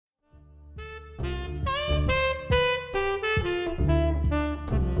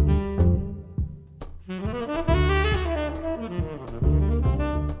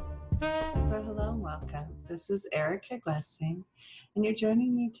This is Erica Glessing, and you're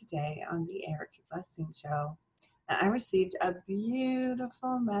joining me today on the Erica Glessing Show. And I received a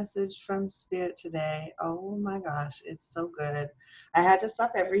beautiful message from Spirit today. Oh my gosh, it's so good. I had to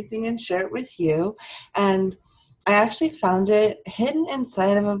stop everything and share it with you. And I actually found it hidden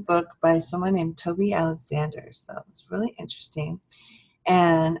inside of a book by someone named Toby Alexander. So it was really interesting.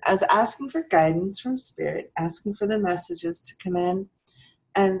 And I was asking for guidance from Spirit, asking for the messages to come in.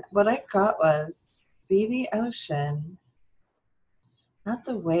 And what I got was, be the ocean, not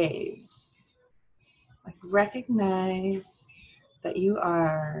the waves. Like, recognize that you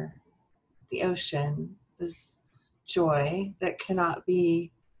are the ocean, this joy that cannot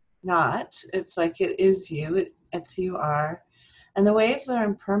be not. It's like it is you, it's who you are. And the waves are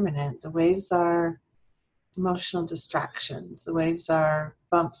impermanent. The waves are emotional distractions. The waves are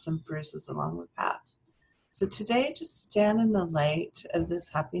bumps and bruises along the path. So today, just stand in the light of this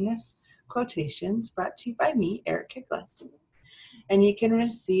happiness quotations brought to you by me, Erica Glessing. And you can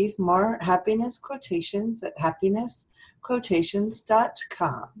receive more happiness quotations at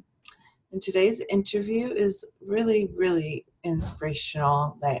happinessquotations.com. And today's interview is really, really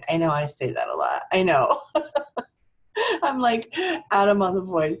inspirational. I know I say that a lot. I know. I'm like Adam on The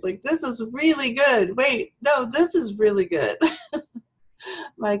Voice. Like, this is really good. Wait, no, this is really good.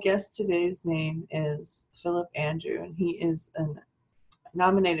 My guest today's name is Phillip Andrew, and he is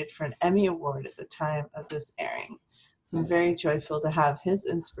nominated for an Emmy Award at the time of this airing. So I'm very joyful to have his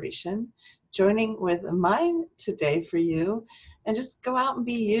inspiration joining with mine today for you. And just go out and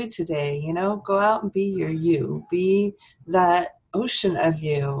be you today, go out and be your you. Be that ocean of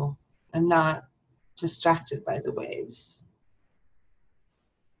you and not distracted by the waves.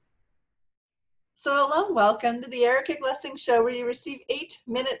 So hello, welcome to the Erica Glessing Show, where you receive 8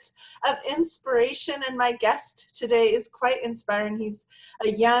 minutes of inspiration. And my guest today is quite inspiring. He's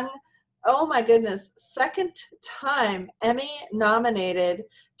a young, oh my goodness, second-time Emmy-nominated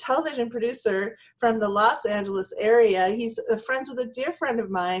television producer from the Los Angeles area. He's friends with a dear friend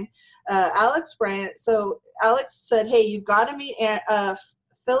of mine, Alex Bryant. So Alex said, hey, you've got to meet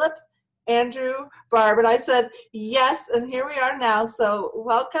Phillip Andrew Barb. And I said, yes, and here we are now. So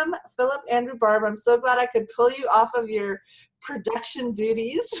welcome, Phillip Andrew Barb. I'm so glad I could pull you off of your production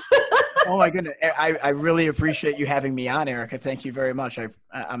duties. Oh my goodness. I really appreciate you having me on, Erica. Thank you very much.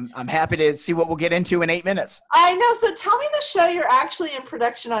 I'm happy to see what we'll get into in 8 minutes. I know. So tell me the show you're actually in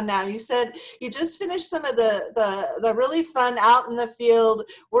production on now. You said you just finished some of the really fun out in the field,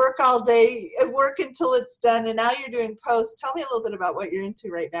 work all day, work until it's done, and now you're doing post. Tell me a little bit about what you're into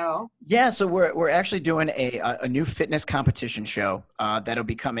right now. Yeah, so we're actually doing a new fitness competition show that'll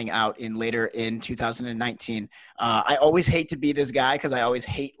be coming out later in 2019. I always hate to be this guy because I always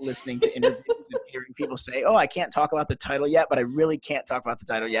hate listening to interviews and hearing people say, "Oh, I can't talk about the title yet," but I really can't talk about the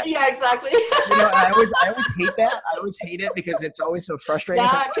title yet. Yeah, exactly. I always hate that. I always hate it because it's always so frustrating.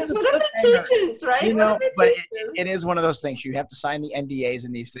 Yeah, because what if it changes, right? But it is one of those things. You have to sign the NDAs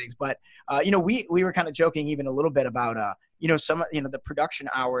and these things. But we were kind of joking even a little bit about the production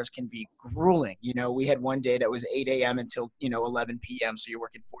hours can be grueling. We had one day that was 8 a.m. until 11 p.m. So you're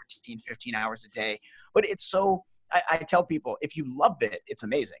working 14, 15 hours a day. But it's so. I tell people, if you love it, it's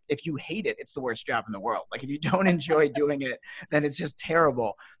amazing. If you hate it, it's the worst job in the world. Like, if you don't enjoy doing it, then it's just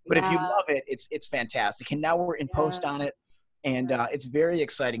terrible. But if you love it, it's fantastic. And now we're in post on it, and it's very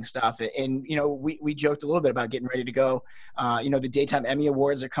exciting stuff. And we joked a little bit about getting ready to go. The Daytime Emmy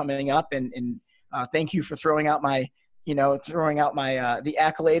Awards are coming up, and thank you for throwing out my the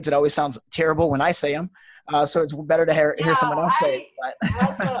accolades. It always sounds terrible when I say them. So it's better to hear someone else say it.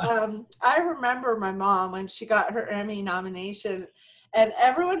 I remember my mom when she got her Emmy nomination, and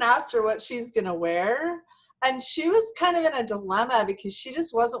everyone asked her what she's going to wear. And she was kind of in a dilemma because she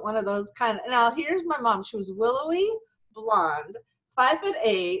just wasn't one of those now here's my mom. She was willowy, blonde,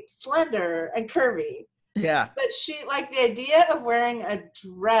 5'8", slender, and curvy. Yeah. But she, like, the idea of wearing a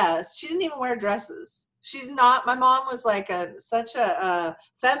dress, she didn't even wear dresses. She's not. My mom was like such a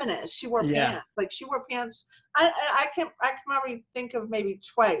feminist. She wore pants. Like, she wore pants. I can probably think of maybe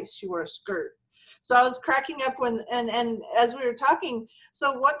twice she wore a skirt. So I was cracking up when and as we were talking.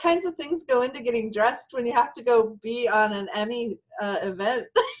 So what kinds of things go into getting dressed when you have to go be on an Emmy event?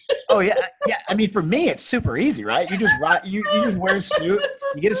 Oh yeah. I mean, for me, it's super easy, right? You just you just wear a suit.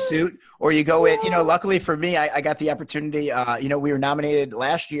 You get a suit, or you go in. Luckily for me, I got the opportunity. We were nominated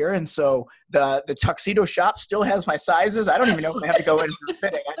last year, and so the tuxedo shop still has my sizes. I don't even know if I have to go in for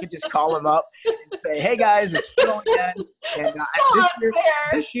fitting. I can just call them up and say, "Hey guys, it's Phil again." And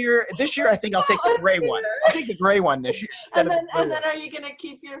this year, I think I'll take the gray one. I'll take the gray one this year. And then are you gonna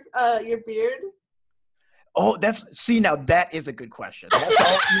keep your beard? Oh, now that is a good question.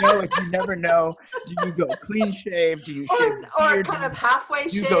 That's all, like you never know. Do you go clean shave? Do you shave the Or beard? kind of halfway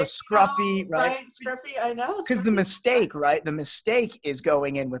Do you go shave, scruffy, right? right? Scruffy, I know. Because the Scruffy. mistake, right? The mistake is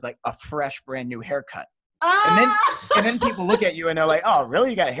going in with like a fresh, brand new haircut. And then Ah! and then people look at you and they're like, "Oh,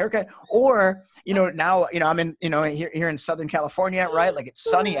 really? You got a haircut?" Or, now, I'm in, here in Southern California, right? Like it's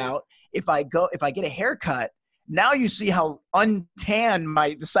sunny out. If I get a haircut, now you see how untanned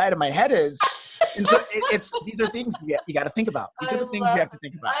the side of my head is. And so these are things you got to think about. These are the things you have to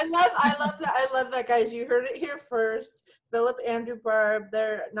think about. I love that, guys. You heard it here first. Phillip, Andrew, Barb,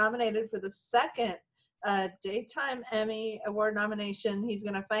 they're nominated for the second Daytime Emmy Award nomination. He's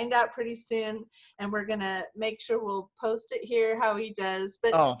going to find out pretty soon, and we're going to make sure we'll post it here how he does.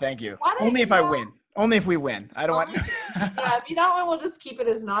 But oh, thank you. Only if I win. Only if we win. I don't want. Yeah, if you don't win, we'll just keep it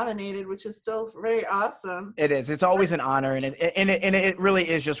as nominated, which is still very awesome. It is. It's always an honor, and it really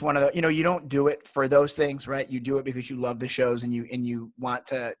is just one of the. You don't do it for those things, right? You do it because you love the shows and you want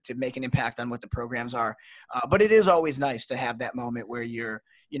to make an impact on what the programs are. But it is always nice to have that moment where you're,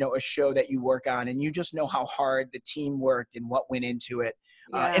 a show that you work on and you just know how hard the team worked and what went into it.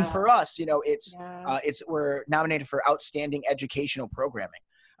 Yeah. And for us, we're nominated for outstanding educational programming.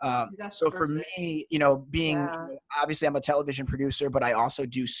 So for me, being obviously I'm a television producer, but I also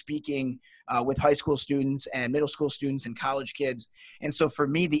do speaking with high school students and middle school students and college kids. And so for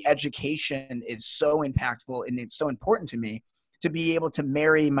me, the education is so impactful and it's so important to me to be able to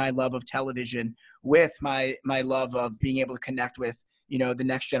marry my love of television with my love of being able to connect with, the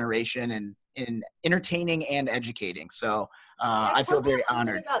next generation and in entertaining and educating. So I feel very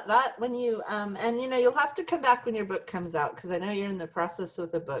honored about that when you and you'll have to come back when your book comes out, because I know you're in the process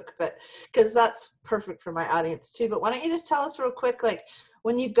of the book, but because that's perfect for my audience too. But why don't you just tell us real quick, like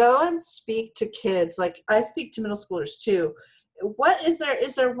when you go and speak to kids, like I speak to middle schoolers too, what is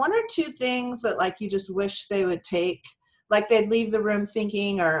there one or two things that like you just wish they would take, like they'd leave the room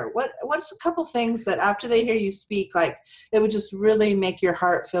thinking, or what's a couple things that after they hear you speak, like it would just really make your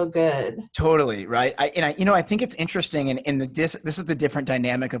heart feel good? Totally. Right. I think it's interesting. And this is the different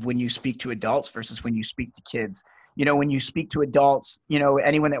dynamic of when you speak to adults versus when you speak to kids. When you speak to adults,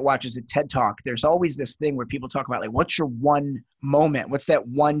 anyone that watches a TED Talk, there's always this thing where people talk about like, what's your one moment? What's that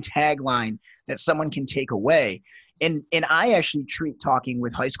one tagline that someone can take away? And I actually treat talking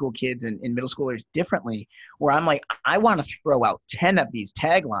with high school kids and middle schoolers differently, where I'm like, I want to throw out 10 of these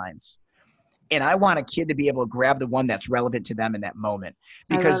taglines, and I want a kid to be able to grab the one that's relevant to them in that moment,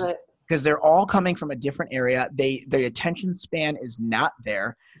 because they're all coming from a different area. Their attention span is not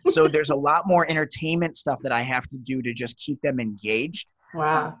there. So there's a lot more entertainment stuff that I have to do to just keep them engaged.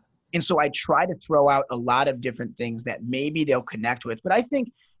 Wow. And so I try to throw out a lot of different things that maybe they'll connect with. But I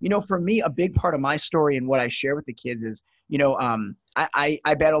think, for me, a big part of my story and what I share with the kids is,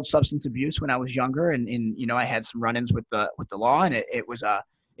 I battled substance abuse when I was younger, and I had some run-ins with the law, and it was a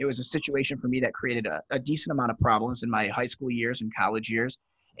situation for me that created a decent amount of problems in my high school years and college years.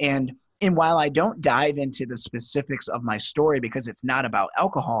 And while I don't dive into the specifics of my story because it's not about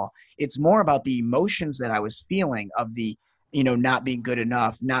alcohol, it's more about the emotions that I was feeling of the, not being good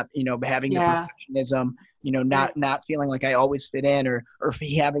enough, not, having the perfectionism, not feeling like I always fit in, or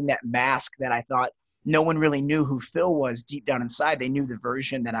having that mask that I thought no one really knew who Phil was deep down inside. They knew the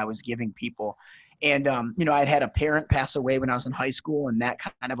version that I was giving people. And, I'd had a parent pass away when I was in high school, and that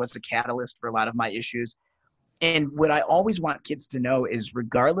kind of was the catalyst for a lot of my issues. And what I always want kids to know is,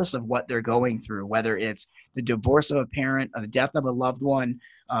 regardless of what they're going through, whether it's the divorce of a parent or the death of a loved one,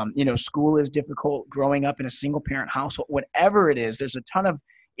 school is difficult, growing up in a single parent household, whatever it is, there's a ton of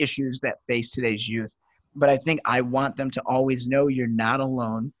issues that face today's youth. But I think I want them to always know you're not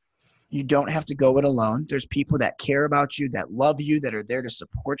alone. You don't have to go it alone. There's people that care about you, that love you, that are there to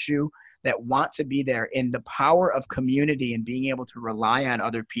support you, that want to be there. And the power of community and being able to rely on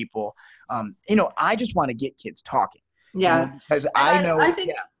other people. I just want to get kids talking. Yeah. Because I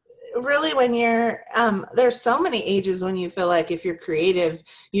think really when you're, there's so many ages when you feel like if you're creative,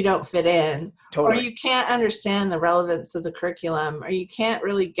 you don't fit in. Totally. Or you can't understand the relevance of the curriculum, or you can't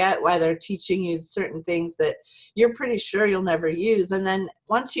really get why they're teaching you certain things that you're pretty sure you'll never use. And then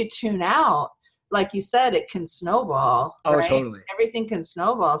once you tune out, like you said, it can snowball. Oh, right? Totally. Everything can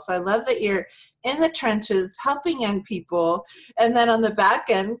snowball. So I love that you're in the trenches helping young people, and then on the back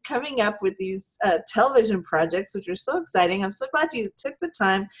end coming up with these television projects, which are so exciting. I'm so glad you took the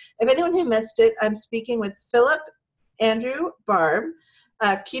time. If anyone who missed it, I'm speaking with Phillip, Andrew, Barb.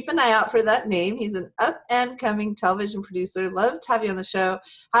 Keep an eye out for that name. He's an up-and-coming television producer. Love to have you on the show.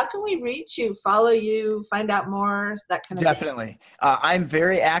 How can we reach you, follow you, find out more, that kind of Definitely. thing? I'm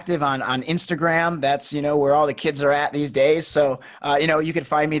very active on Instagram. That's, where all the kids are at these days. So, you can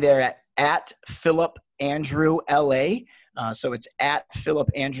find me there at Phillip Andrew LA. So it's at Phillip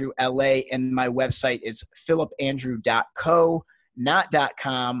Andrew LA, and my website is philipandrew.co, not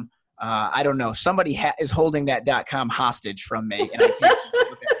 .com. I don't know. Somebody is holding that .com hostage from me, and I can't.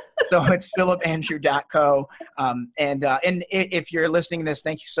 So it's philipandrew.co. And if you're listening to this,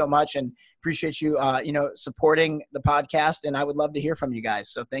 thank you so much, and appreciate you, supporting the podcast. And I would love to hear from you guys.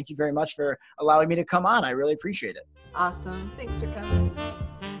 So thank you very much for allowing me to come on. I really appreciate it. Awesome. Thanks for coming.